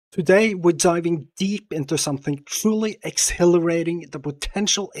Today, we're diving deep into something truly exhilarating, the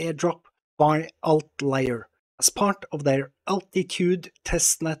potential airdrop by Altlayer as part of their Altitude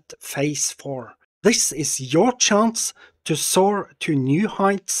Testnet Phase 4. This is your chance to soar to new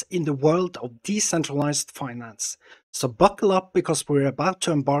heights in the world of decentralized finance. So buckle up, because we're about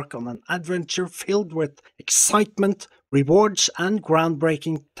to embark on an adventure filled with excitement, rewards, and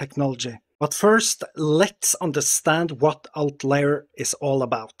groundbreaking technology. But first, let's understand what Altlayer is all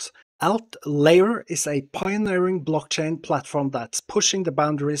about. Altlayer is a pioneering blockchain platform that's pushing the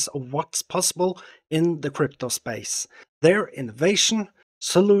boundaries of what's possible in the crypto space. Their innovation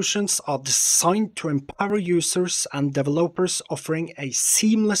solutions are designed to empower users and developers, offering a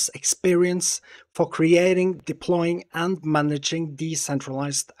seamless experience for creating, deploying, and managing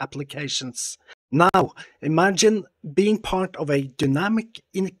decentralized applications. Now, imagine being part of a dynamic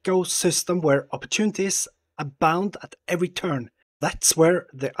ecosystem where opportunities abound at every turn. That's where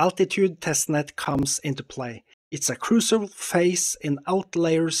the Altitude Testnet comes into play. It's a crucial phase in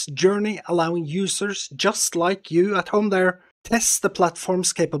Altlayer's journey, allowing users just like you at home there test the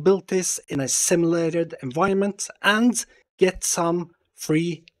platform's capabilities in a simulated environment and get some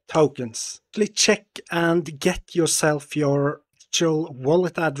free tokens. Please check and get yourself your actual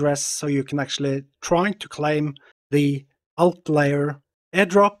wallet address so you can actually try to claim the Altlayer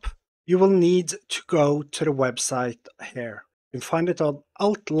airdrop. You will need to go to the website here. You can find it on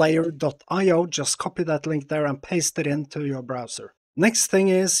altlayer.io. Just copy that link there and paste it into your browser. Next thing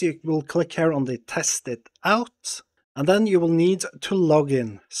is you will click here on the test it out, and then you will need to log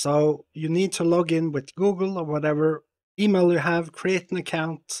in. So you need to log in with Google or whatever email you have, create an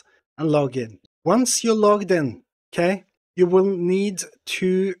account and log in. Once you're logged in, okay, you will need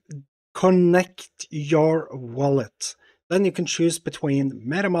to connect your wallet. Then you can choose between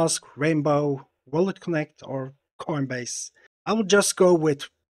MetaMask, Rainbow, Wallet Connect, or Coinbase. I will just go with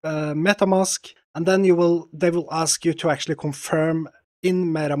MetaMask, and then they will ask you to actually confirm in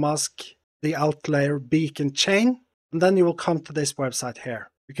MetaMask the Altlayer beacon chain, and then you will come to this website here.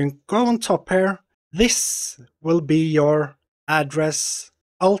 You can go on top here. This will be your address,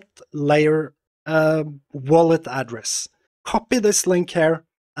 Altlayer wallet address. Copy this link here,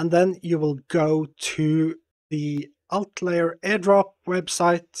 and then you will go to the Altlayer Airdrop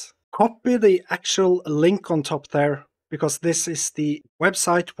website. Copy the actual link on top there, because this is the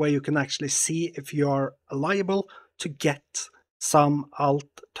website where you can actually see if you are liable to get some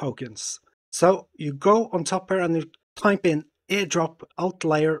alt tokens. So you go on top here and you type in airdrop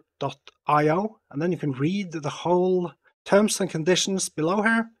altlayer.io, and then you can read the whole terms and conditions below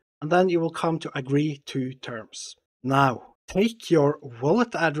here, and then you will come to agree to terms. Now, take your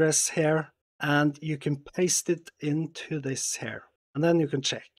wallet address here and you can paste it into this here, and then you can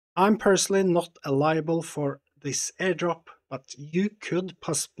check. I'm personally not liable for this airdrop, but you could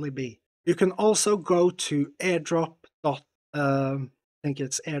possibly be. You can also go to airdrop. I think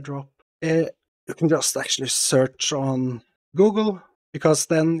it's airdrop. You can just actually search on Google, because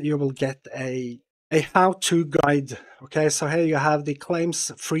then you will get a how-to guide. Okay, so here you have the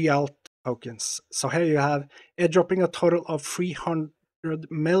claims free alt tokens. So here you have airdropping a total of 300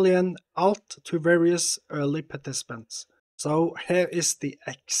 million alt to various early participants. So here is the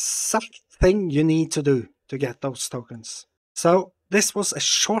exact thing you need to do to get those tokens. So this was a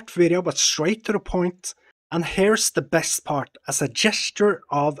short video, but straight to the point. And here's the best part. As a gesture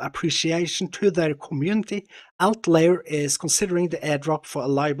of appreciation to their community, Altlayer is considering the airdrop for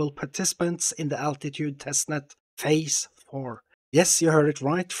liable participants in the Altitude Testnet Phase 4. Yes, you heard it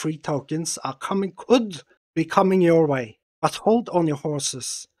right. Free tokens could be coming your way. But hold on your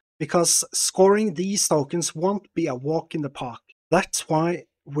horses, because scoring these tokens won't be a walk in the park. That's why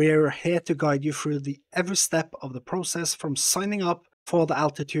we're here to guide you through every step of the process, from signing up for the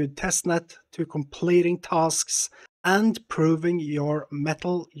Altitude Testnet to completing tasks and proving your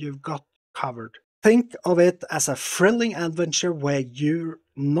mettle. You've got covered. Think of it as a thrilling adventure where you're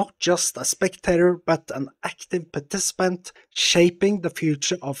not just a spectator, but an active participant shaping the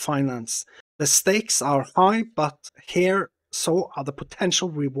future of finance. The stakes are high, but here so are the potential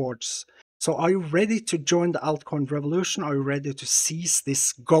rewards. So are you ready to join the altcoin revolution? Are you ready to seize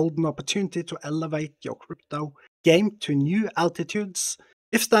this golden opportunity to elevate your crypto game to new altitudes?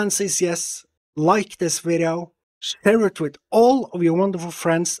 If the answer is yes, like this video, share it with all of your wonderful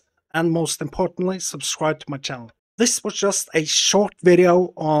friends, and most importantly, subscribe to my channel. This was just a short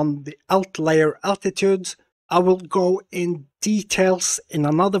video on the Altlayer Altitude. I will go in details in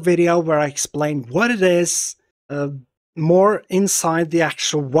another video where I explain what it is, more inside the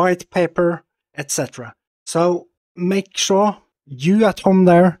actual white paper, etc. So make sure you at home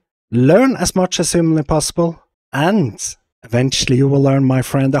there learn as much as humanly possible, and Eventually you will learn, my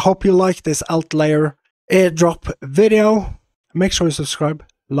friend. I hope you like this Altlayer airdrop video. Make sure you subscribe,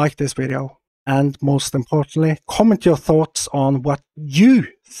 like this video, and most importantly, comment your thoughts on what you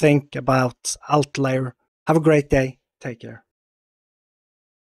think about Altlayer. Have a great day. Take care.